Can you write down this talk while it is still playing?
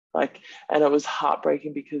And it was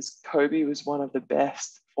heartbreaking because Kobe was one of the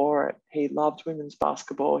best for it. He loved women's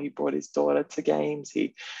basketball. He brought his daughter to games.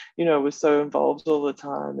 He, was so involved all the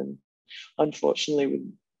time. And unfortunately, with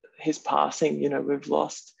his passing, we've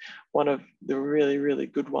lost one of the really, really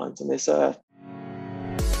good ones on this earth.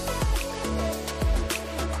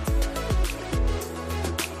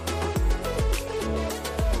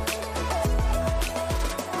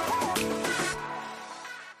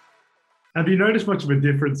 Have you noticed much of a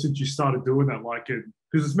difference since you started doing that?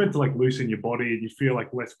 Because it's meant to loosen your body and you feel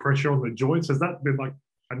less pressure on the joints. Has that been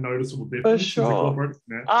a noticeable difference? For sure.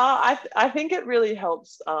 Yeah. I think it really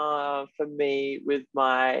helps for me with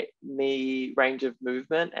my knee range of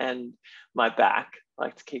movement and my back. I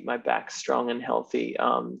like to keep my back strong and healthy.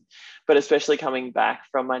 But especially coming back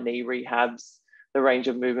from my knee rehabs, the range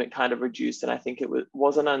of movement kind of reduced. And I think it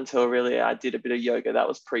wasn't until really I did a bit of yoga, that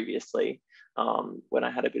was previously, when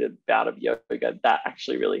I had a bit of bout of yoga, that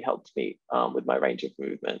actually really helped me with my range of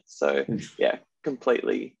movement. So yeah,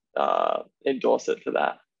 completely endorse it for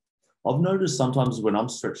that. I've noticed sometimes when I'm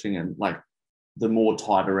stretching and the more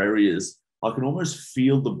tighter areas, I can almost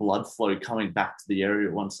feel the blood flow coming back to the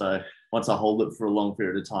area once I hold it for a long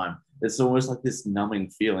period of time. It's almost like this numbing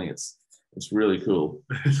feeling. It's really cool.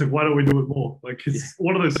 It's why don't we do it more? It's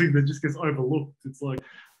one of those things that just gets overlooked. It's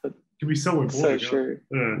it can be so important. So true.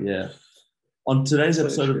 Yeah. On today's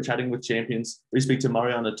episode of Chatting with Champions, we speak to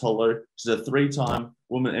Marianna Tolo. She's a 3-time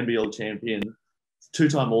Women NBL champion,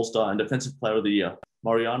 2-time All-Star and Defensive Player of the Year.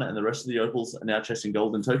 Marianna and the rest of the Opals are now chasing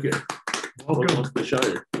gold in Tokyo. Welcome to the show.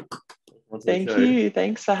 Thank you.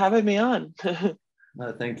 Thanks for having me on.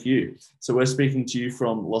 No, thank you. So we're speaking to you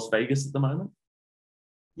from Las Vegas at the moment?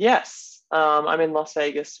 Yes. I'm in Las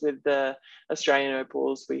Vegas with the Australian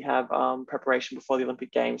Opals. We have preparation before the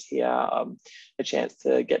Olympic Games here, a chance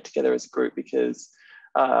to get together as a group because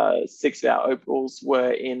 6 of our Opals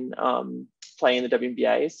were in playing in the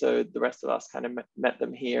WNBA. So the rest of us kind of met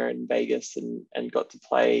them here in Vegas and got to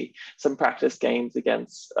play some practice games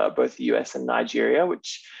against both the US and Nigeria,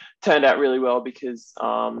 which turned out really well because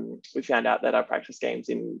we found out that our practice games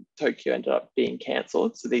in Tokyo ended up being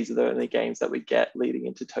cancelled. So these are the only games that we get leading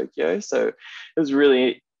into Tokyo. So it was a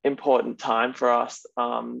really important time for us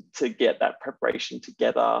to get that preparation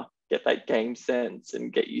together, get that game sense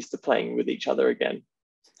and get used to playing with each other again.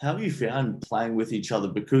 How have you found playing with each other?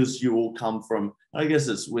 Because you all come from, I guess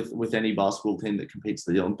it's with any basketball team that competes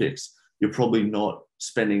at the Olympics, you're probably not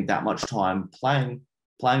spending that much time playing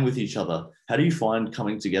with each other. How do you find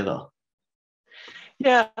coming together?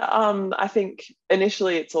 Yeah, I think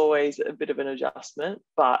initially it's always a bit of an adjustment,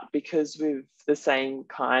 but because we've the same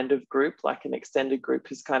kind of group, like an extended group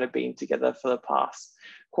has kind of been together for the past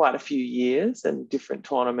quite a few years and different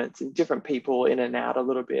tournaments and different people in and out a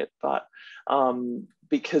little bit. But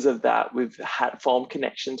because of that, we've had formed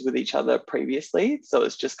connections with each other previously. So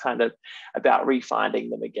it's just kind of about refinding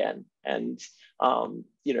them again and,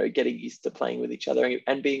 getting used to playing with each other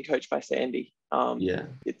and being coached by Sandy.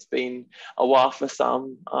 It's been a while for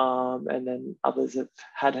some, and then others have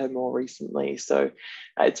had her more recently. So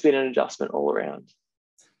it's been an adjustment all around.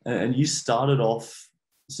 And you started off,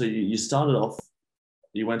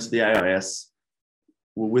 you went to the AIS,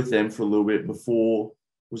 were with them for a little bit before,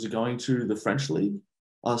 was it going to the French League?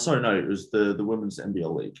 It was the Women's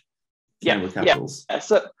NBL League. Capitals.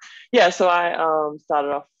 So I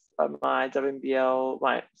started off my WNBL,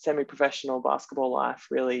 my semi-professional basketball life,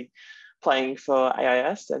 really playing for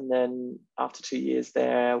AIS, and then after 2 years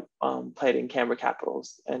there, played in Canberra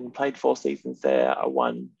Capitals and played 4 seasons there. I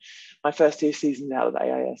won my first 2 seasons out of the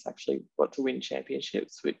AIS, actually got to win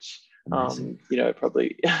championships, which,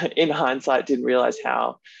 probably in hindsight didn't realize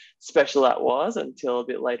how special that was until a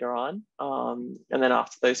bit later on. And then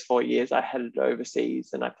after those 4 years, I headed overseas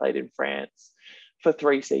and I played in France for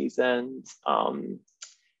 3 seasons,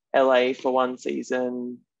 LA for 1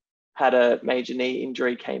 season, had a major knee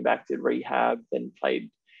injury, came back, did rehab, then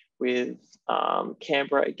played with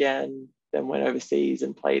Canberra again, then went overseas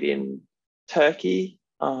and played in Turkey,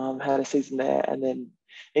 had a season there, and then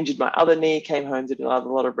injured my other knee, came home, did a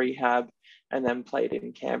lot of rehab, and then played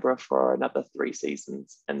in Canberra for another 3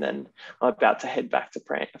 seasons. And then I'm about to head back to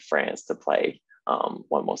France to play 1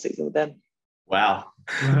 more season with them. Wow.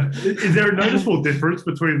 Is there a noticeable difference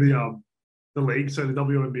between the league, so the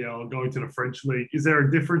WNBL going to the French league? Is there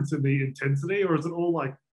a difference in the intensity, or is it all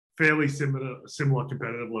fairly similar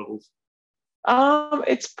competitive levels?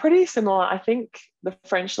 It's pretty similar. I think the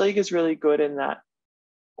French league is really good in that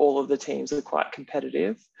all of the teams are quite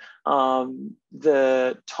competitive.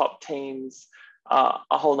 The top teams are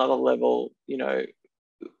a whole nother level.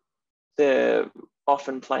 They're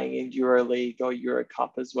often playing in EuroLeague or Euro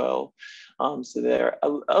Cup as well. So they're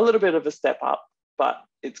a little bit of a step up, but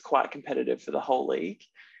it's quite competitive for the whole league.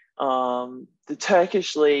 The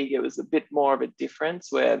Turkish league, it was a bit more of a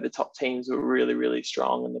difference where the top teams were really, really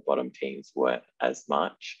strong and the bottom teams weren't as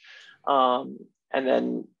much. And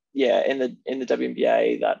then, yeah, in the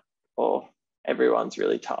WNBA, everyone's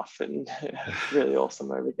really tough and really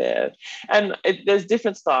awesome over there. And there's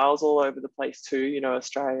different styles all over the place too. You know,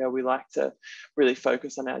 Australia, we like to really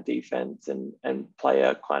focus on our defense and play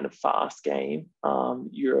a kind of fast game.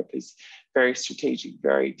 Europe is very strategic,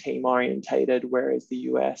 very team orientated, whereas the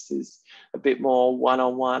US is a bit more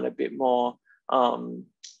one-on-one, a bit more,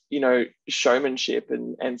 showmanship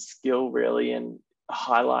and skill really, and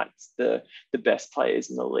highlights the best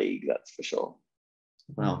players in the league, that's for sure.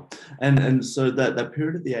 Wow. And so that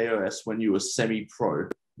period of the AIS when you were semi-pro,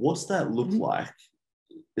 what's that look like?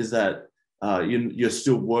 Is that you're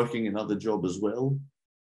still working another job as well?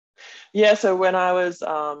 Yeah, so when I was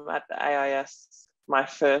at the AIS, my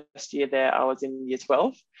first year there, I was in year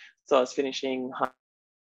 12. So I was finishing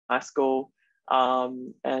high school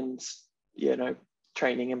and,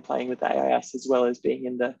 training and playing with the AIS, as well as being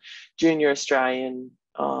in the Junior Australian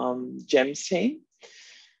GEMS team.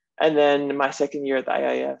 And then my second year at the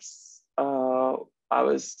AIS, I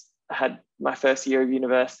had my first year of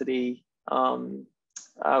university.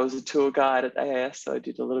 I was a tour guide at the AIS, so I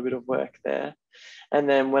did a little bit of work there. And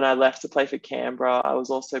then when I left to play for Canberra, I was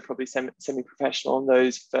also probably semi-professional in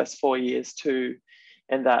those first 4 years too,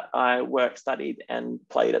 and that I work, studied and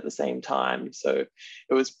played at the same time. So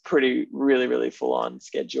it was really, really full on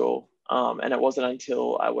schedule. And it wasn't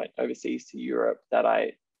until I went overseas to Europe that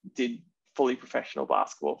I did fully professional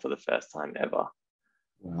basketball for the first time ever.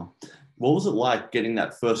 Wow. What was it like getting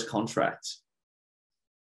that first contract?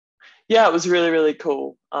 Yeah, it was really, really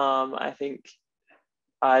cool. I think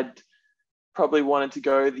I'd probably wanted to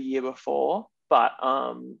go the year before, but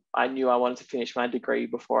I knew I wanted to finish my degree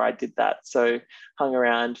before I did that. So hung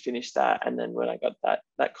around, finished that. And then when I got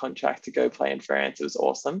that contract to go play in France, it was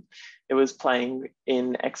awesome. It was playing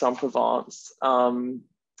in Aix-en-Provence.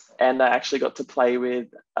 And I actually got to play with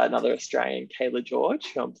another Australian, Kayla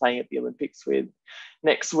George, who I'm playing at the Olympics with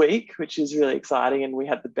next week, which is really exciting. And we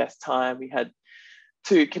had the best time. We had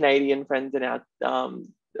 2 Canadian friends and our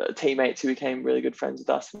teammates who became really good friends with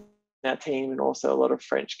us in our team, and also a lot of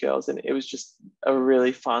French girls. And it was just a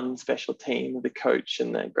really fun, special team with the coach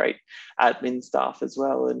and the great admin staff as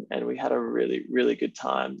well. And we had a really, really good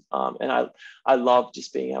time. And I love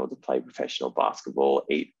just being able to play professional basketball,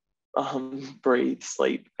 eat, breathe,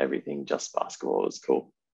 sleep, everything, just basketball. Was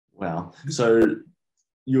cool. Wow. So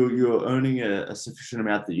you're earning a sufficient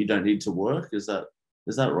amount that you don't need to work. Is that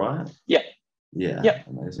right? Yeah. Yeah.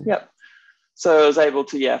 Amazing. Yep. So I was able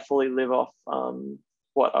to fully live off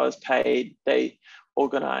what I was paid. They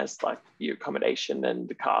organized like your accommodation and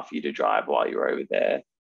the car for you to drive while you're over there.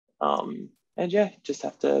 And just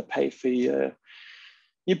have to pay for your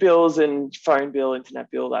bills and phone bill, internet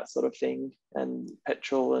bill, that sort of thing, and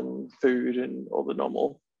petrol and food and all the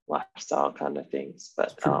normal lifestyle kind of things.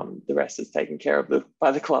 But the rest is taken care of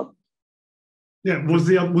by the club. Yeah. Was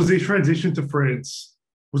the transition to France,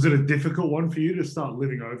 was it a difficult one for you to start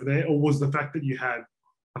living over there, or was the fact that you had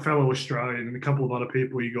a fellow Australian and a couple of other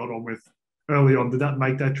people you got on with early on, did that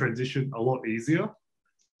make that transition a lot easier?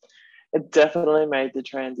 It definitely made the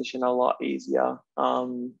transition a lot easier.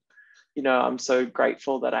 I'm so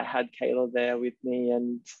grateful that I had Kayla there with me,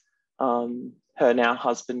 and her now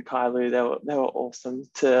husband Kailu. They were awesome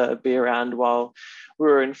to be around while we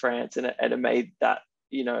were in France, and it made that,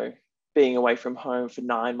 being away from home for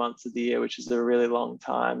 9 months of the year, which is a really long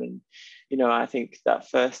time. And I think that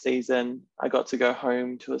first season I got to go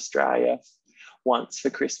home to Australia once for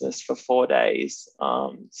Christmas for 4 days,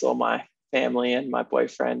 saw my family and my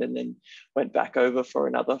boyfriend, and then went back over for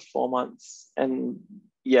another 4 months. And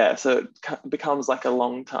so it becomes like a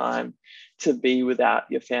long time to be without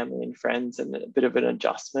your family and friends, and a bit of an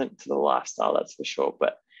adjustment to the lifestyle, that's for sure.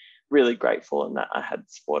 But really grateful in that I had the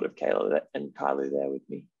support of Kayla and Kylie there with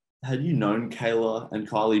me. Had you known Kayla and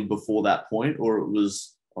Kylie before that point, or it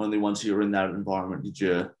was only once you were in that environment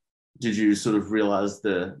did you sort of realize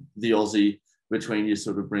the Aussie between you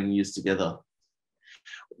sort of bringing you together?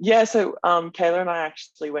 Yeah, so Kayla and I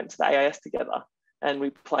actually went to the AIS together, and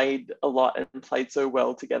we played a lot and played so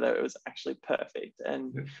well together. It was actually perfect.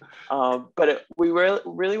 And we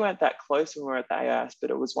really weren't that close when we were at the AIS,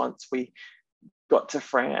 but it was once we got to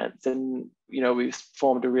France, and we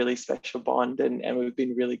formed a really special bond, and we've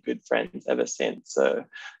been really good friends ever since. So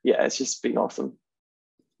it's just been awesome.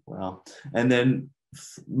 Wow. And then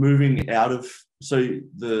moving out of, so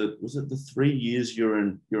was it the 3 years you're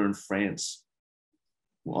in France,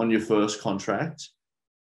 on your first contract.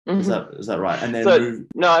 Is that right? And then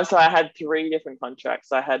so I had 3 different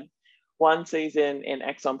contracts. I had one season in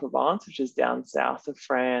Aix-en-Provence, which is down south of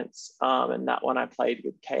France, and that one I played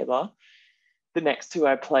with Kayla. The next 2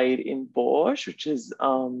 I played in Bourges, which is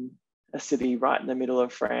a city right in the middle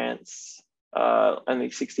of France,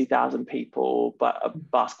 only 60,000 people, but a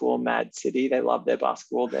basketball mad city. They love their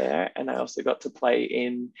basketball there. And I also got to play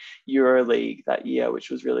in EuroLeague that year, which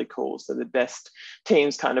was really cool. So the best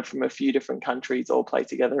teams kind of from a few different countries all play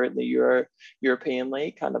together in the European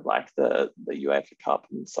League, kind of like the UEFA Cup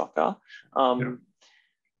in soccer.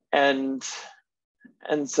 And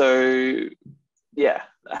so, yeah,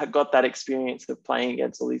 I got that experience of playing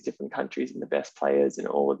against all these different countries and the best players in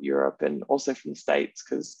all of Europe, and also from the States,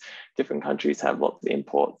 because different countries have lots of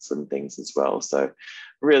imports and things as well. So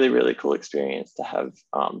really, really cool experience to have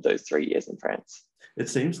those 3 years in France. It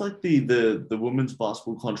seems like the women's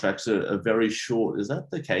basketball contracts are very short. Is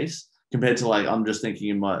that the case compared to, like, I'm just thinking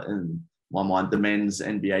in my mind, the men's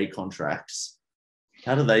NBA contracts?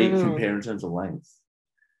 How do they compare in terms of length?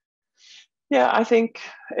 Yeah, I think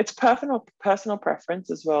it's personal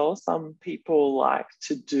preference as well. Some people like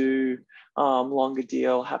to do longer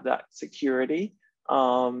deal, have that security.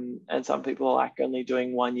 And some people like only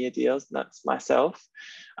doing 1-year deals, and that's myself.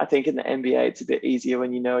 I think in the NBA, it's a bit easier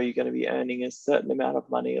when you know you're going to be earning a certain amount of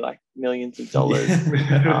money, like millions of dollars,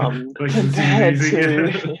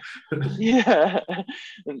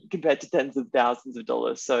 compared to tens of thousands of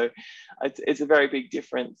dollars. So it's a very big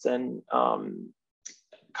difference, and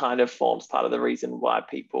kind of forms part of the reason why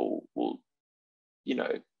people will,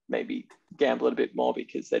 maybe gamble a bit more,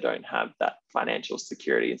 because they don't have that financial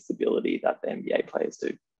security and stability that the NBA players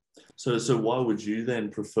do. So why would you then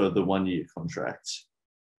prefer the 1-year contract?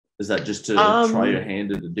 Is that just to try your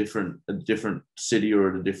hand at a different city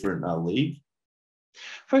or at a different league?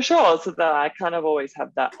 For sure. So that I kind of always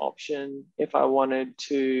have that option if I wanted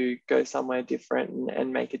to go somewhere different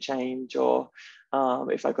and make a change, or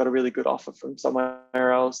if I got a really good offer from somewhere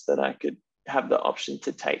else, then I could have the option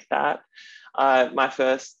to take that. My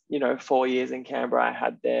first, 4 years in Canberra I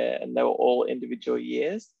had there, and they were all individual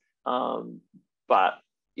years. But,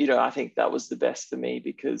 I think that was the best for me,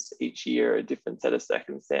 because each year a different set of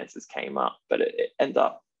circumstances came up, but it ended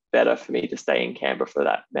up better for me to stay in Canberra for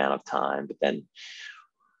that amount of time. But then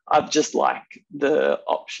I've just liked the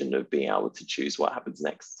option of being able to choose what happens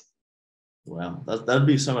next. Wow, that'd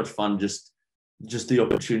be so much fun. Just the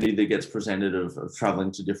opportunity that gets presented of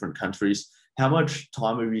traveling to different countries. How much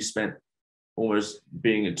time have you spent almost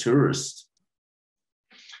being a tourist?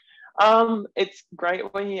 It's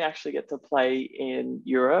great when you actually get to play in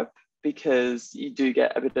Europe, because you do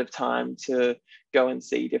get a bit of time to go and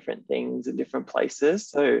see different things in different places.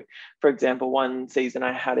 So, for example, one season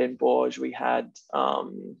I had in Bourges, we had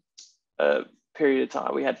a period of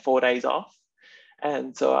time, we had 4 days off.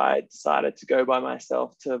 And so I decided to go by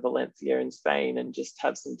myself to Valencia in Spain and just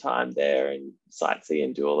have some time there and sightsee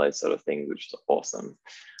and do all those sort of things, which was awesome.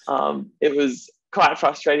 It was quite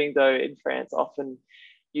frustrating though in France. Often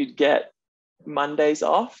you'd get Mondays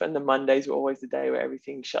off, and the Mondays were always the day where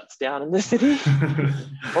everything shuts down in the city.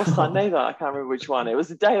 Or Sunday though, I can't remember which one. It was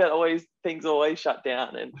the day that things always shut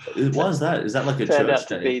down. And why is that? Is that like a turned church out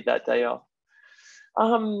day? To be that day off.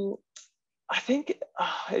 I think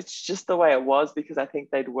it's just the way it was, because I think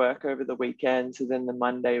they'd work over the weekend. So then the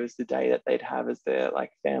Monday was the day that they'd have as their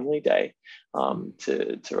like family day,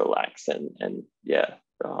 to relax and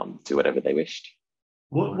do whatever they wished.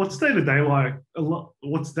 What's day-to-day like?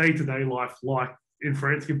 What's day-to-day life like in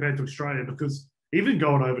France compared to Australia? Because even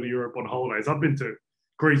going over to Europe on holidays, I've been to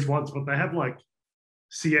Greece once, but they have like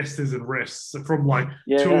siestas and rests from like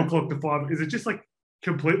 2 o'clock to 5. Is it just like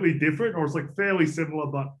completely different, or it's like fairly similar,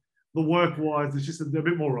 but the work-wise, it's just a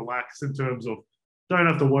bit more relaxed in terms of don't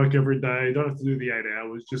have to work every day, don't have to do the 8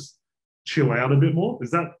 hours, just chill out a bit more?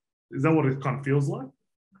 Is that what it kind of feels like?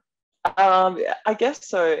 I guess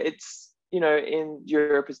so. It's, in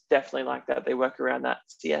Europe, it's definitely like that. They work around that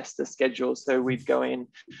siesta schedule. So we'd go in,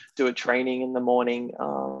 do a training in the morning,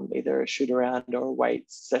 either a shoot around or a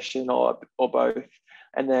weights session or both,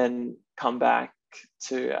 and then come back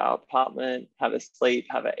to our apartment, have a sleep,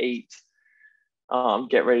 have a eat,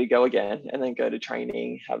 get ready to go again, and then go to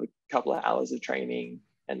training, have a couple of hours of training,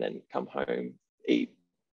 and then come home, eat,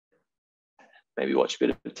 maybe watch a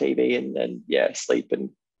bit of TV, and then sleep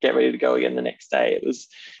and get ready to go again the next day.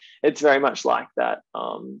 It's very much like that.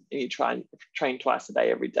 You try and train twice a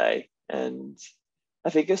day every day, and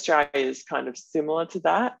I think Australia is kind of similar to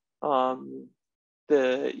that.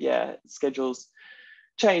 The schedule's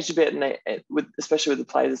changed a bit, and especially with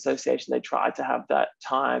the Players Association, they tried to have that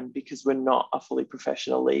time because we're not a fully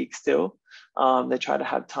professional league still. They try to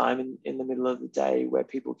have time in the middle of the day where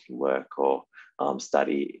people can work or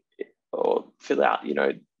study or fill out,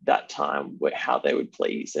 that time how they would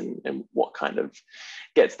please and what kind of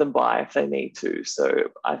gets them by if they need to. So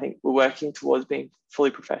I think we're working towards being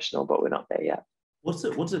fully professional, but we're not there yet. What's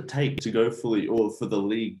it take to go fully, or for the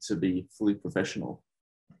league to be fully professional?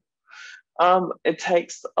 It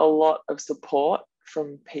takes a lot of support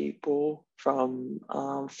from people, from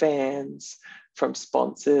fans, from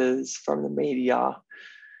sponsors, from the media,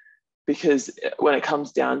 because when it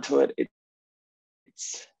comes down to it,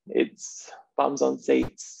 it's bums on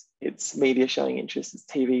seats, it's media showing interest, it's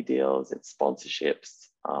TV deals, it's sponsorships,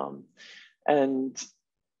 and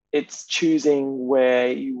it's choosing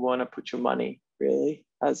where you want to put your money, really,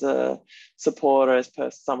 as a supporter, as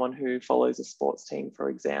someone who follows a sports team, for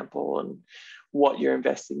example, and what you're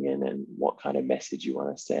investing in and what kind of message you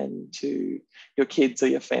want to send to your kids or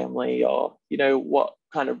your family, or, what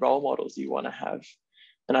kind of role models you want to have.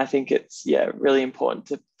 And I think it's, really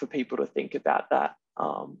important for people to think about that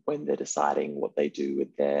when they're deciding what they do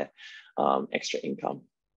with their extra income.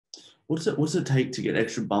 What's it take to get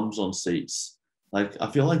extra bums on seats? Like,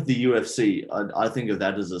 I feel like the UFC, I think of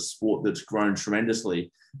that as a sport that's grown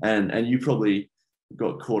tremendously, and you probably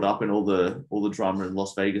got caught up in all the drama in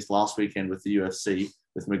Las Vegas last weekend with the UFC,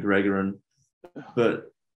 with McGregor, but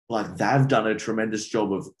like, they've done a tremendous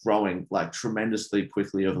job of growing like tremendously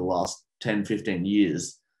quickly over the last 10, 15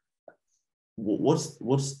 years. What's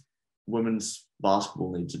women's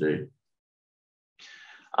basketball need to do?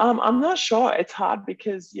 I'm not sure. It's hard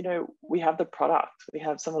because, we have the product. We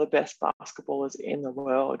have some of the best basketballers in the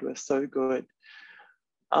world. We're so good.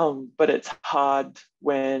 But it's hard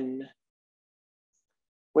when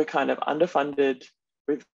we're kind of underfunded.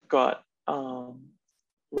 We've got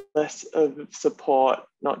less of support,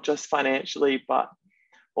 not just financially, but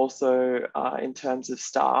also in terms of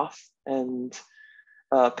staff and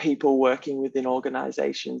people working within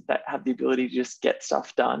organizations that have the ability to just get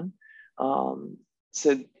stuff done.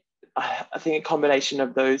 So I think a combination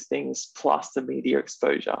of those things plus the media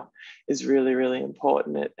exposure is really, really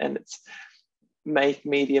important. And it's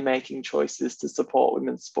media making choices to support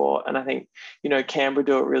women's sport. And I think, Canberra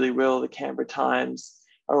do it really well. The Canberra Times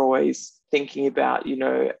are always thinking about,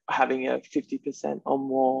 having a 50% or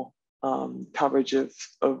more coverage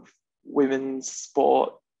of women's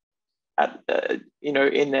sport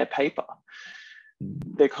in their paper.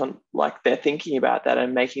 They're thinking about that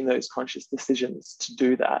and making those conscious decisions to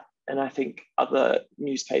do that. And I think other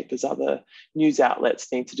newspapers, other news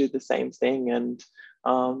outlets need to do the same thing and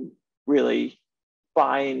really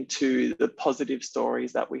buy into the positive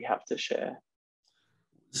stories that we have to share.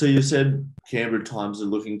 So you said Canberra Times are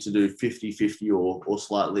looking to do 50-50 or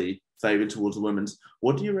slightly favoured towards the women's.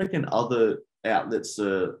 What do you reckon other outlets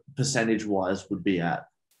percentage-wise would be at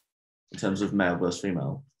in terms of male versus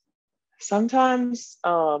female? Sometimes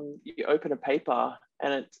you open a paper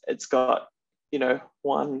and it's got,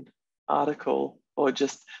 one article or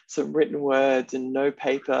just some written words and no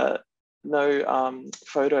paper, no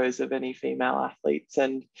photos of any female athletes.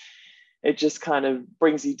 And it just kind of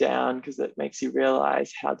brings you down because it makes you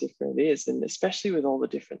realize how different it is. And especially with all the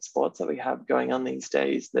different sports that we have going on these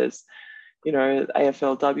days, there's,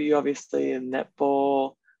 AFLW, obviously, and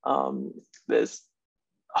netball, there's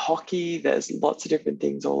hockey, there's lots of different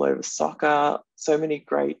things all over, soccer, so many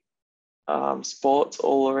great sports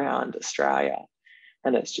all around Australia.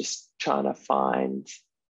 And it's just trying to find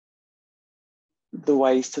the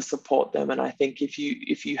ways to support them. And I think if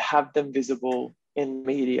you have them visible in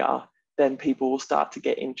media, then people will start to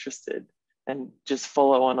get interested and just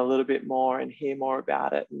follow on a little bit more and hear more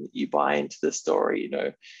about it. And you buy into the story.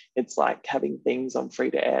 It's like having things on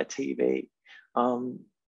free-to-air TV.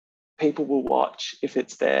 People will watch if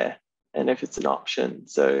it's there and if it's an option.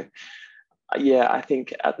 So I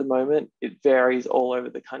think at the moment it varies all over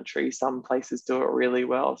the country. Some places do it really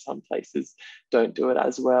well, some places don't do it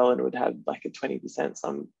as well and would have like a 20%.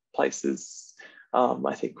 Some places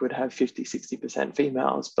I think would have 50-60%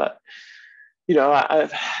 females. But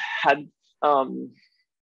I've had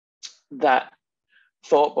that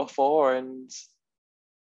thought before, and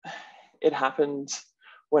it happened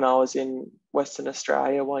when I was in Western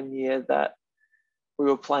Australia one year that we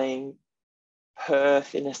were playing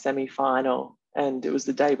Perth in a semi-final, and it was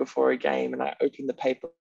the day before a game, and I opened the paper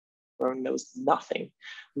and there was nothing,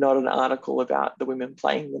 not an article about the women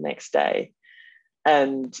playing the next day.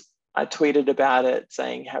 And I tweeted about it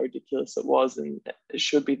saying how ridiculous it was, and it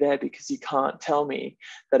should be there because you can't tell me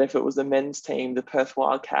that if it was a men's team, the Perth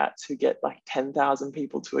Wildcats, who get like 10,000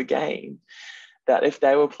 people to a game, that if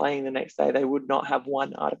they were playing the next day, they would not have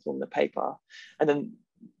one article in the paper. And then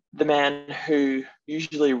the man who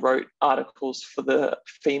usually wrote articles for the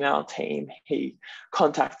female team, he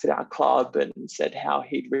contacted our club and said how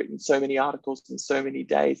he'd written so many articles in so many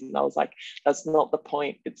days. And I was like, that's not the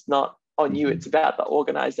point. It's not on you. It's about the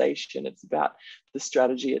organization. It's about the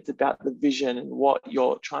strategy. It's about the vision and what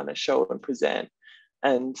you're trying to show and present.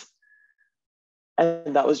 And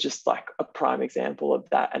that was just like a prime example of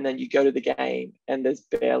that. And then you go to the game and there's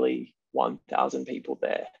barely 1,000 people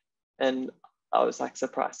there. And I was like,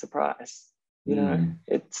 surprise, surprise, you know,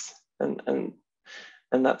 it's, and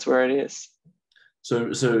that's where it is.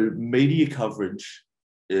 So media coverage,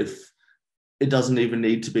 if it doesn't even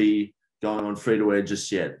need to be going on free to air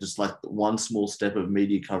just yet, just like one small step of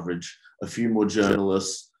media coverage, a few more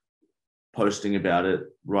journalists posting about it,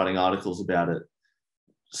 writing articles about it,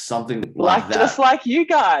 something like that. Just like you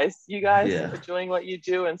guys are doing what you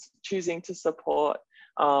do and choosing to support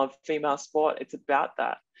female sport. It's about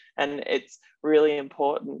that. And it's really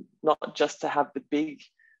important not just to have the big,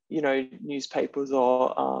 you know, newspapers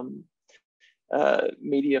or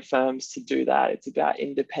media firms to do that. It's about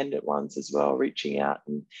independent ones as well, reaching out.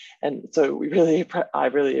 And so I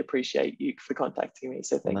really appreciate you for contacting me.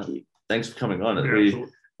 So thank you. Thanks for coming on.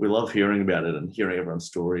 We love hearing about it and hearing everyone's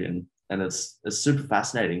story. And it's super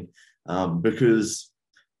fascinating because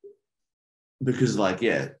like,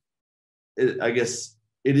 I guess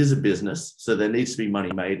it is a business, so there needs to be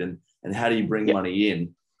money made, and how do you bring money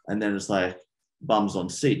in? And then it's like bums on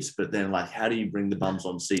seats, but then like, how do you bring the bums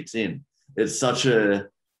on seats in? It's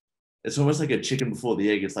almost like a chicken before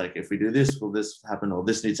the egg. It's like, if we do this, will this happen, or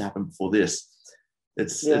this needs to happen before this?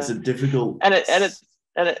 It's a difficult,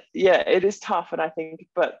 it is tough. And I think,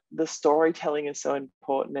 but the storytelling is so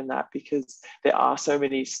important in that, because there are so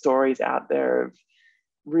many stories out there of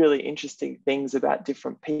really interesting things about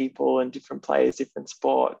different people and different players, different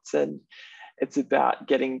sports. And it's about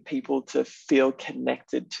getting people to feel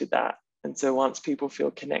connected to that. And so once people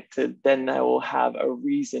feel connected, then they will have a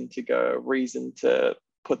reason to go, a reason to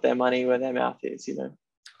put their money where their mouth is, you know.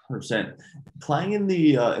 100%. Playing in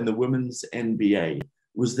the women's NBA,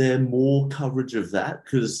 was there more coverage of that?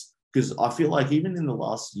 Because I feel like even in the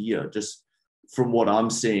last year, just from what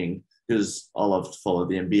I'm seeing, because I love to follow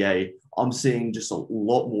the NBA, I'm seeing just a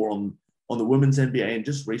lot more on the women's NBA, and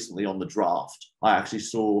just recently on the draft. I actually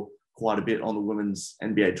saw quite a bit on the women's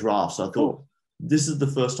NBA draft. So I thought, this is the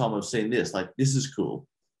first time I've seen this. Like, this is cool.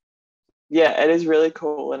 Yeah, it is really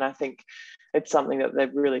cool. And I think it's something that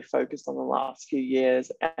they've really focused on the last few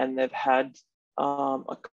years, and they've had a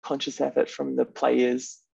conscious effort from the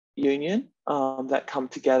players union that come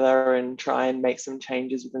together and try and make some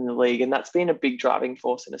changes within the league. And that's been a big driving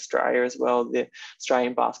force in Australia as well. The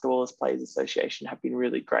Australian Basketballers Players Association have been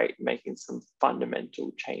really great in making some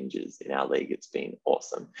fundamental changes in our league. It's been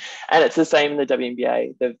awesome. And it's the same in the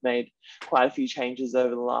WNBA. They've made quite a few changes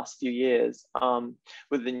over the last few years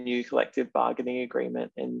with the new collective bargaining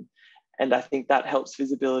agreement. And I think that helps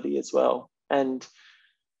visibility as well. And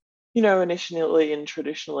you know, initially and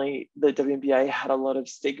traditionally, the WNBA had a lot of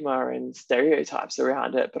stigma and stereotypes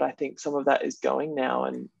around it, but I think some of that is going now,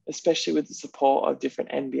 and especially with the support of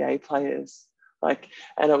different NBA players.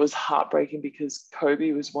 And it was heartbreaking because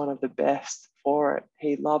Kobe was one of the best for it.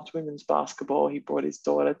 He loved women's basketball. He brought his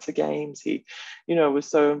daughter to games. He, you know, was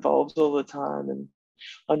so involved all the time. And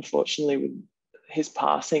unfortunately, with his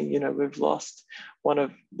passing, you know, we've lost one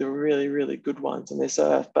of the really, really good ones on this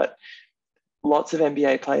earth. But lots of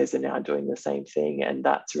NBA players are now doing the same thing, and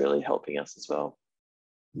that's really helping us as well.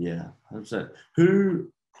 Yeah, 100%.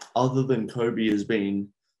 Who, other than Kobe, has been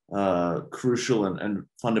crucial and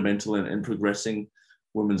fundamental in progressing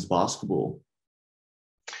women's basketball?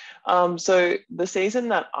 So the season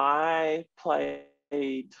that I played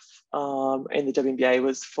in the WNBA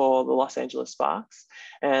was for the Los Angeles Sparks,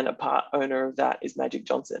 and a part owner of that is Magic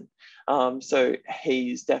Johnson. So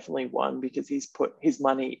he's definitely one, because he's put his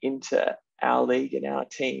money into our league and our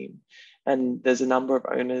team. And there's a number of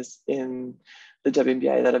owners in the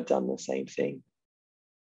WNBA that have done the same thing.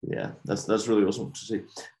 Yeah, that's really awesome to see.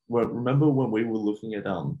 Well, remember when we were looking at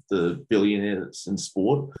the billionaires in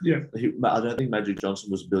sport? Yeah. I don't think Magic Johnson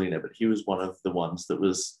was a billionaire, but he was one of the ones that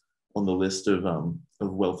was on the list of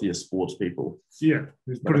wealthiest sports people. Yeah,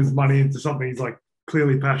 he's put his money into something he's like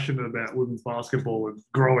clearly passionate about, women's basketball, and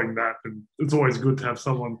growing that. And it's always good to have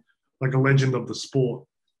someone like a legend of the sport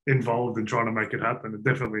involved in trying to make it happen. It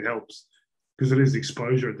definitely helps, because it is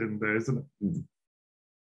exposure at the end there, isn't it?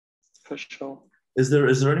 For sure. Is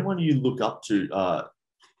there anyone you look up to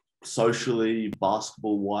socially,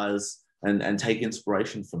 basketball wise, and take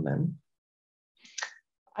inspiration from them?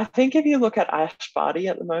 I think if you look at Ash Barty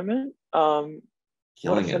at the moment,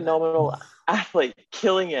 Killing what a phenomenal athlete,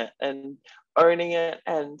 killing it and owning it,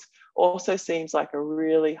 and also seems like a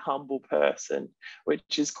really humble person,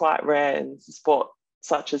 which is quite rare in sport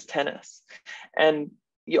such as tennis. And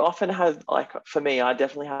you often have, like, for me, I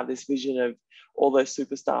definitely have this vision of all those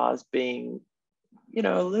superstars being, you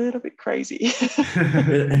know, a little bit crazy.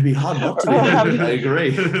 It'd be hard not to be. I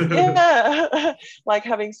agree. Yeah, like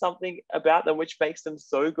having something about them which makes them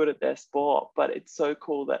so good at their sport. But it's so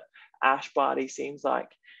cool that Ash Barty seems like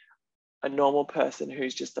a normal person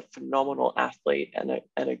who's just a phenomenal athlete and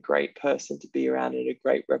a great person to be around and a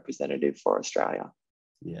great representative for Australia.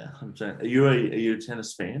 Yeah, 100%. Are you a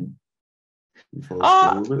tennis fan?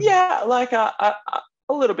 Yeah, like a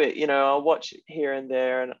little bit, you know, I'll watch it here and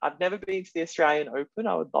there, and I've never been to the Australian Open.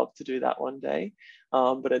 I would love to do that one day,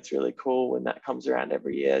 but it's really cool when that comes around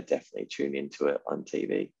every year. Definitely tune into it on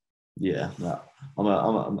TV. Yeah, no,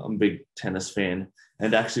 I'm a big tennis fan,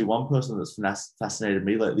 and actually one person that's fascinated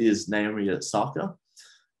me lately is Naomi Osaka.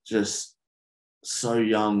 Just so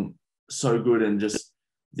young, so good, and just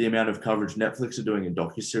the amount of coverage. Netflix are doing a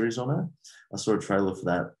docuseries on her. I saw a trailer for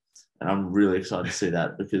that, and I'm really excited to see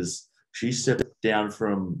that because she stepped down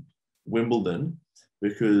from Wimbledon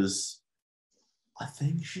because I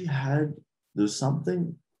think there was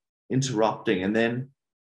something interrupting, and then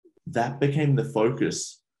that became the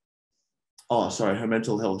focus. Oh, sorry, her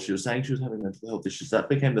mental health. She was saying she was having mental health issues. That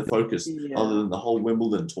became the focus other than the whole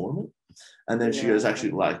Wimbledon tournament. And then she goes,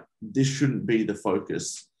 actually, like, this shouldn't be the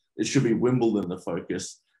focus. It should be Wimbledon the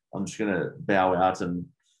focus. I'm just going to bow out and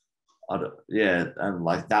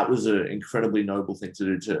like that was an incredibly noble thing to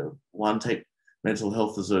do, to one, take mental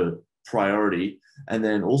health as a priority, and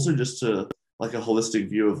then also just to like a holistic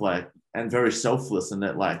view of like, and very selfless, and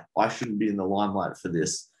that like I shouldn't be in the limelight for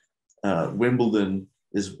this. Wimbledon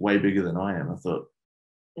is way bigger than I am. I thought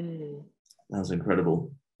that was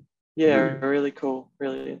incredible. Yeah, really cool,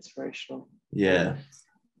 really inspirational. Yeah.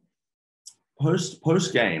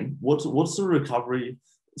 Post game, what's the recovery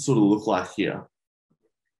sort of look like here?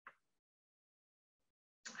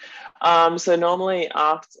 So normally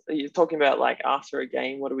after, you're talking about like after a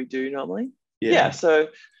game, what do we do normally? Yeah. So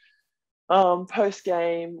post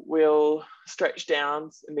game, we'll stretch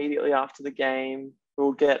down immediately after the game.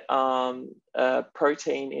 We'll get a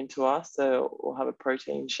protein into us, so we'll have a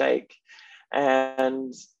protein shake,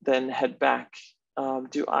 and then head back,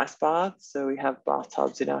 do ice baths. So we have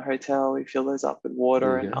bathtubs in our hotel. We fill those up with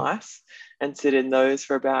water and ice and sit in those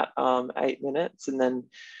for about 8 minutes. And then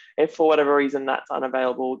if for whatever reason that's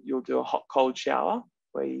unavailable, you'll do a hot cold shower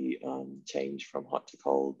where you change from hot to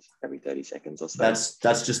cold every 30 seconds or so.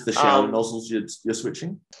 That's just the shower nozzles you're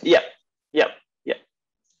switching? Yep.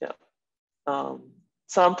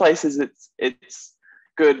 Some places it's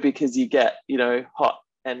good because you get, you know, hot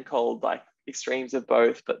and cold, like extremes of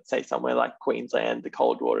both, but say somewhere like Queensland, the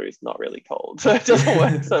cold water is not really cold, so it doesn't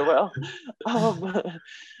work so well.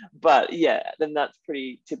 But yeah, then that's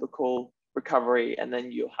pretty typical recovery, and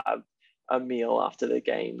then you'll have a meal after the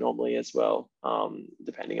game normally as well,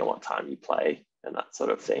 depending on what time you play and that sort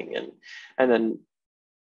of thing. And then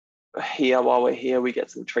here, while we're here, we get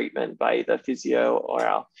some treatment by either physio or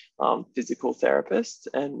our physical therapist,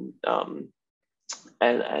 and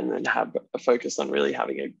then have a focus on really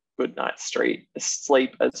having a good night's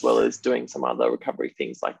sleep, as well as doing some other recovery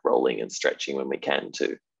things like rolling and stretching when we can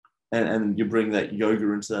too. And you bring that yoga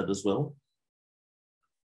into that as well?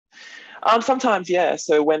 Sometimes, yeah.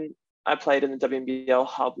 So when I played in the WNBL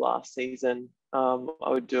hub last season, I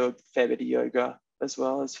would do a fair bit of yoga as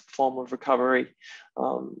well as a form of recovery.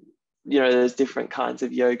 You know, there's different kinds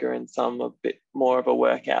of yoga, and some a bit more of a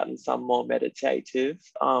workout and some more meditative.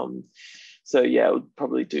 So yeah, I would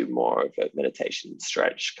probably do more of a meditation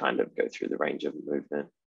stretch, kind of go through the range of movement.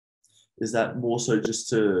 Is that more so just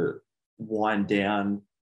to wind down?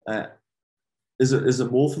 Is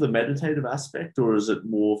it more for the meditative aspect, or is it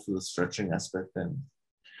more for the stretching aspect then?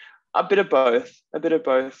 A bit of both.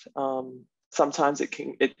 Sometimes it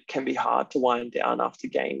can be hard to wind down after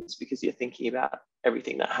games because you're thinking about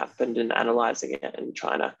everything that happened and analysing it and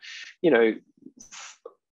trying to, you know,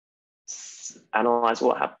 analyse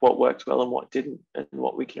what worked well and what didn't, and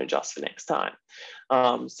what we can adjust for next time.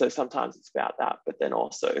 So sometimes it's about that, but then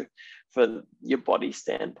also for your body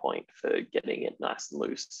standpoint, for getting it nice and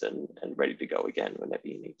loose and ready to go again whenever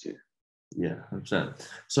you need to. Yeah, 100%.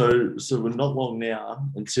 So we're not long now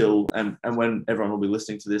until, and when everyone will be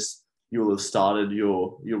listening to this, you will have started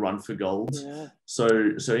your run for gold. Yeah. So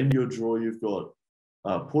in your draw, you've got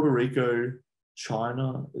Puerto Rico,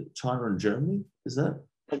 China and Germany. Is that?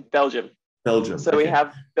 And Belgium. So okay. We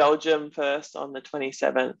have Belgium first on the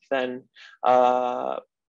 27th, then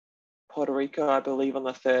Puerto Rico, I believe, on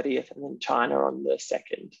the 30th, and then China on the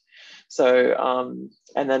 2nd. So,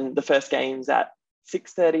 and then the first game's at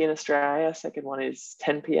 6:30 in Australia, second one is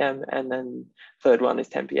 10 p.m, and then third one is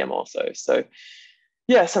 10 p.m. also. So,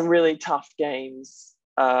 yeah, some really tough games.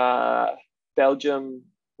 Belgium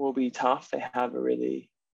will be tough. They have a really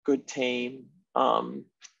good team,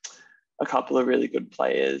 a couple of really good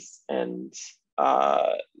players, and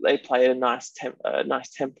they play at a nice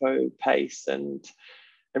tempo pace, and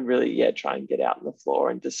really, yeah, try and get out on the floor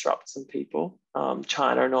and disrupt some people.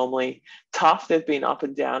 China are normally tough. They've been up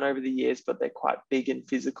and down over the years, but they're quite big and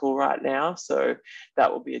physical right now. So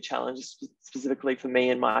that will be a challenge specifically for me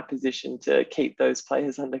in my position to keep those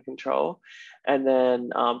players under control. And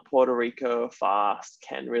then Puerto Rico fast,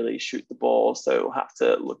 can really shoot the ball. So we'll have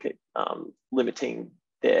to look at limiting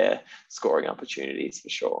their scoring opportunities for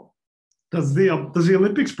sure. Does the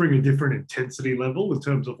Olympics bring a different intensity level in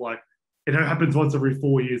terms of like, it happens once every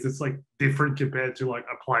 4 years. It's like different compared to like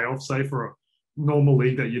a playoff, say for a normal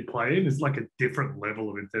league that you'd play in. It's like a different level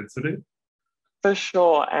of intensity. For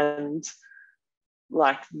sure. And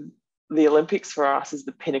like the Olympics for us is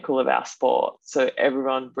the pinnacle of our sport. So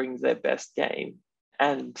everyone brings their best game,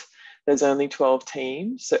 and there's only 12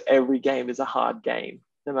 teams. So every game is a hard game,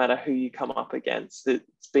 no matter who you come up against.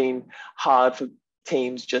 It's been hard for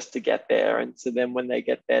teams just to get there, and so then when they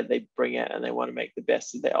get there, they bring it and they want to make the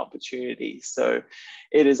best of their opportunities. So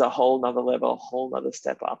it is a whole nother level, a whole nother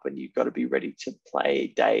step up, and you've got to be ready to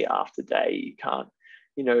play day after day. You can't,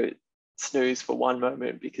 snooze for one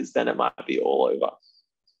moment, because then it might be all over.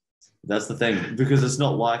 That's the thing, because it's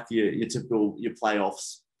not like your typical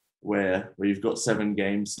playoffs where you've got 7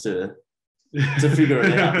 games to figure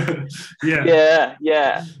it out.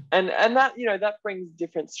 Yeah. And that, that brings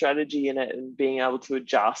different strategy in it, and being able to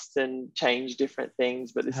adjust and change different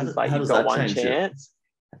things. But this is like, you've got one chance.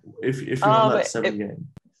 If you're on that 7 game.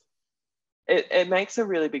 It makes a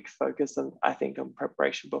really big focus on, I think, on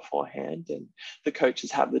preparation beforehand, and the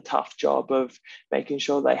coaches have the tough job of making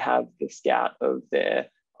sure they have the scout of their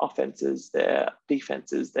offenses, their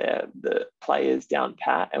defenses, the players down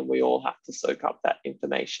pat, and we all have to soak up that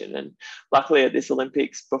information. And luckily at this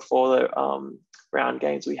Olympics, before the round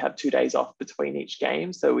games, we have 2 days off between each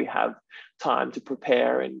game, so we have time to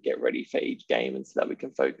prepare and get ready for each game, and so that we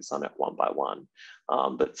can focus on it one by one.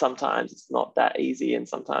 But sometimes it's not that easy, and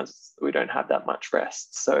sometimes we don't have that much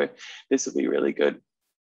rest, so this will be really good.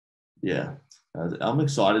 Yeah, I'm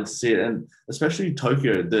excited to see it, and especially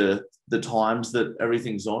Tokyo, the times that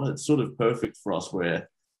everything's on, it's sort of perfect for us where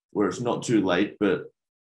it's not too late, but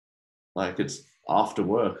like it's after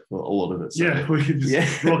work, a lot of it. So. Yeah, we can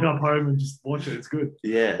just rock up home and just watch it. It's good.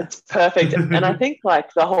 Yeah. It's perfect. And I think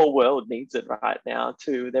like the whole world needs it right now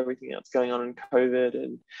too, with everything that's going on in COVID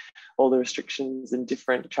and all the restrictions and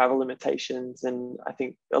different travel limitations. And I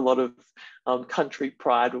think a lot of country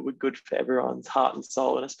pride will be good for everyone's heart and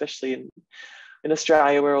soul, and especially in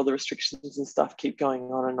Australia, where all the restrictions and stuff keep going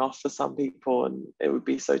on and off for some people, and it would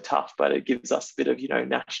be so tough, but it gives us a bit of,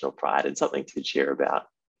 national pride and something to cheer about.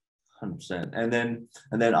 100%. And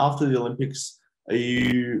then after the Olympics,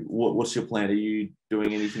 what's your plan? Are you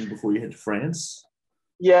doing anything before you head to France?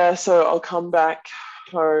 Yeah, so I'll come back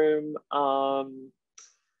home,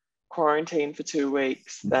 quarantine for 2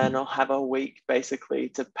 weeks, then I'll have a week basically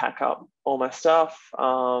to pack up all my stuff,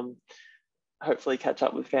 hopefully catch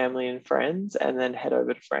up with family and friends, and then head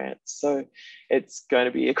over to France. So it's going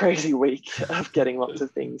to be a crazy week of getting lots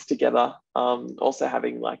of things together. Also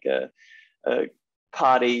having like a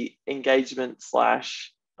party engagement /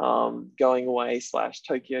 going away /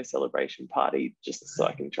 Tokyo celebration party, just so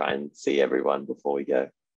I can try and see everyone before we go.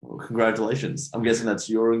 Well, congratulations. I'm guessing that's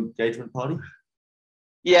your engagement party?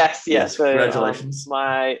 Yes. So, congratulations.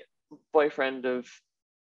 My boyfriend of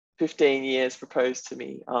 15 years proposed to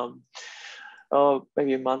me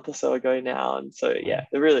maybe a month or so ago now, and so yeah,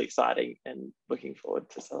 they're really exciting and looking forward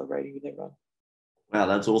to celebrating with everyone. Wow,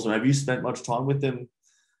 that's awesome. Have you spent much time with them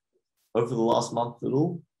over the last month at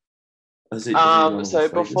all? So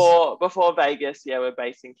before Vegas, yeah, we're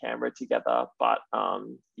based in Canberra together, but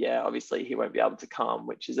yeah, obviously he won't be able to come,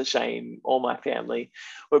 which is a shame. All my family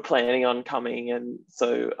were planning on coming, and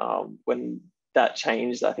so when that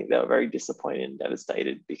changed, I think they were very disappointed and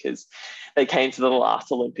devastated, because they came to the last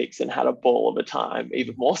Olympics and had a ball of a time,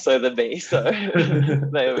 even more so than me. So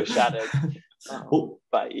they were shattered.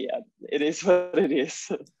 But yeah, it is what it is.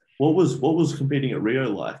 What was competing at Rio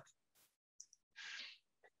like?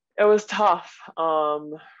 It was tough,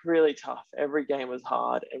 really tough. Every game was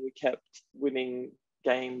hard, and we kept winning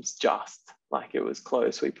games just like it was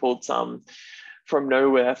close. We pulled some from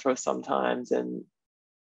nowhere for sometimes, and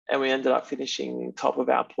we ended up finishing top of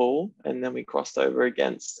our pool, and then we crossed over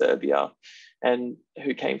against Serbia, and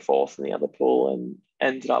who came fourth in the other pool, and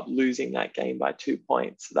ended up losing that game by 2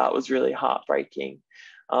 points. So that was really heartbreaking.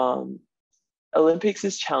 Olympics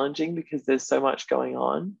is challenging because there's so much going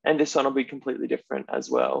on, and this one will be completely different as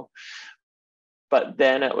well. But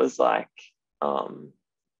then it was like,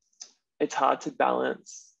 it's hard to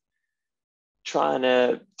balance trying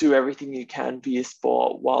to do everything you can for your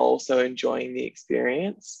sport while also enjoying the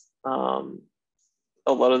experience.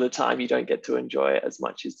 A lot of the time you don't get to enjoy it as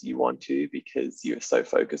much as you want to because you're so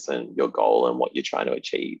focused on your goal and what you're trying to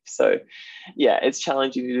achieve. So yeah, it's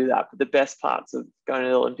challenging to do that. But the best parts of going to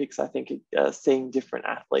the Olympics, I think, are seeing different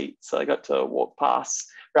athletes. So I got to walk past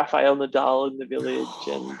Rafael Nadal in the village,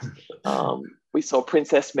 and we saw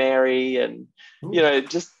Princess Mary, and, you know,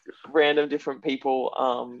 just random different people.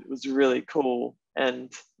 It was really cool.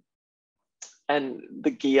 And the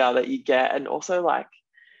gear that you get, and also like,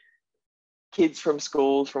 kids from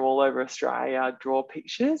schools from all over Australia draw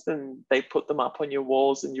pictures and they put them up on your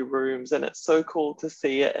walls in your rooms, and it's so cool to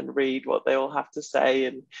see it and read what they all have to say.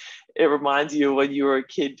 And it reminds you of when you were a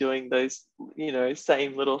kid doing those, you know,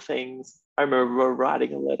 same little things. I remember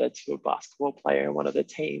writing a letter to a basketball player in one of the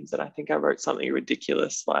teams, and I think I wrote something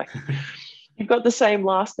ridiculous like, "You've got the same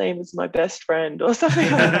last name as my best friend," or something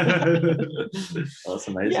like that. That's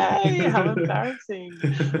amazing. Yay, how embarrassing.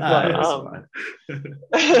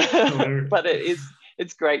 But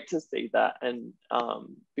it's great to see that and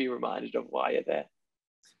be reminded of why you're there.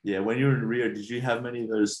 Yeah, when you were in Rio, did you have many of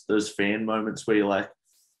those fan moments where you're like,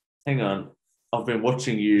 hang on, I've been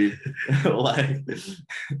watching you, like,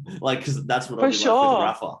 because that's what I did like with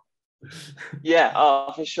Rafa.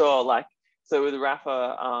 Yeah, for sure. Like, so with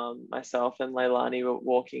Rafa, myself and Leilani were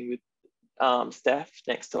walking with Steph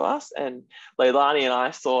next to us, and Leilani and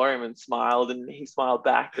I saw him and smiled, and he smiled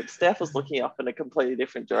back, but Steph was looking up in a completely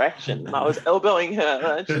different direction, and I was elbowing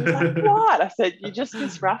her, and she was like, "What?" I said, "You just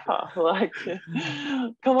missed Rafa. Like,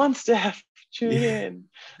 come on, Steph, tune in."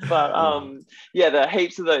 But yeah, there are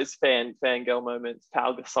heaps of those fangirl moments.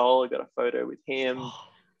 Pau Gasol, I got a photo with him.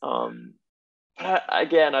 But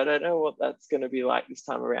again, I don't know what that's going to be like this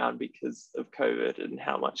time around because of COVID and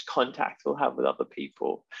how much contact we'll have with other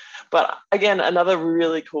people. But again, another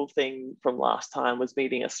really cool thing from last time was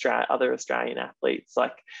meeting other Australian athletes.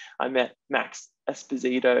 Like, I met Max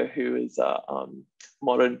Esposito, who is a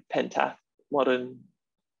modern pentathlete. Modern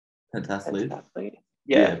Does the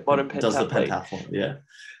pentathlon.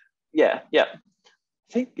 Yeah. I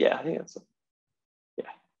think that's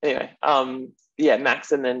anyway.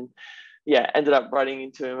 Max, and then ended up running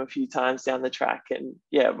into him a few times down the track, and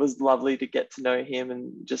it was lovely to get to know him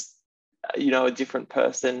and just, you know, a different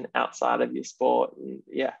person outside of your sport. And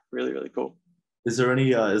really, really cool. Is there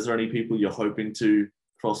any people you're hoping to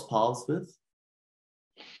cross paths with?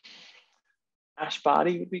 Ash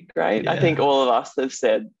Barty would be great. I think all of us have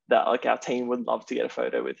said that, like, our team would love to get a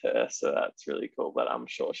photo with her, so that's really cool. But I'm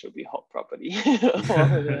sure she'll be hot property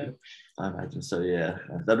over there. I imagine so. Yeah,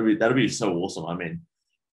 that'd be so awesome. I mean,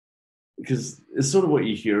 because it's sort of what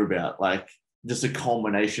you hear about, like, just a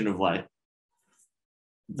culmination of like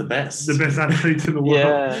the best athletes in the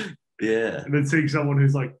world. Yeah. And then seeing someone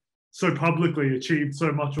who's like so publicly achieved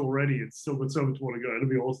so much already, it's still got so much more to go. It'd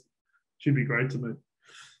be awesome. She'd be great to me.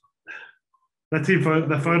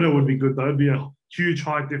 That photo would be good though. It'd be a huge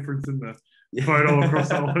height difference in the photo across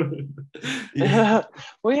the whole.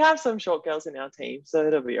 We have some short girls in our team, so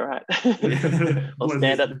it'll be all right. I'll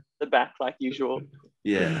stand at the back like usual.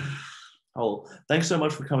 Yeah. Oh, thanks so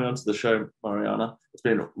much for coming on to the show, Marianna. It's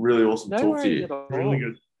been really awesome to talk to you. Really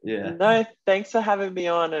good. Yeah. No, thanks for having me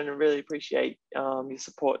on, and I really appreciate your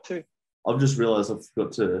support too. I've just realised I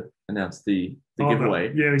forgot to announce the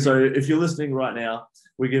giveaway. No. Yeah, so if you're listening right now,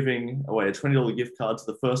 we're giving away a $20 gift card to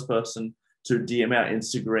the first person to DM our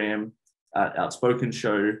Instagram at Outspoken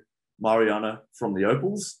Show, Marianna from the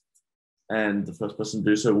Opals, and the first person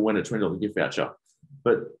to do so will win a $20 gift voucher.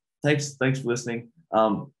 But thanks for listening.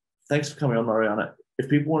 Thanks for coming on, Marianna. If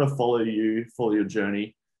people want to follow your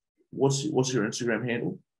journey, what's your Instagram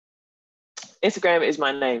handle? Instagram is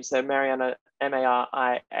my name, so Marianna,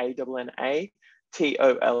 MariannaTolo.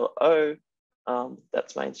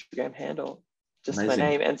 That's my Instagram handle. Just Amazing. My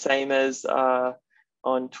name, and same as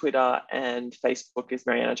on Twitter and Facebook is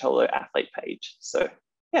Marianna Tolo athlete page. So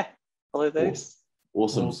follow those.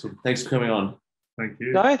 Awesome. Thanks for coming on. Thank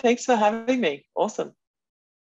you. No, thanks for having me. Awesome.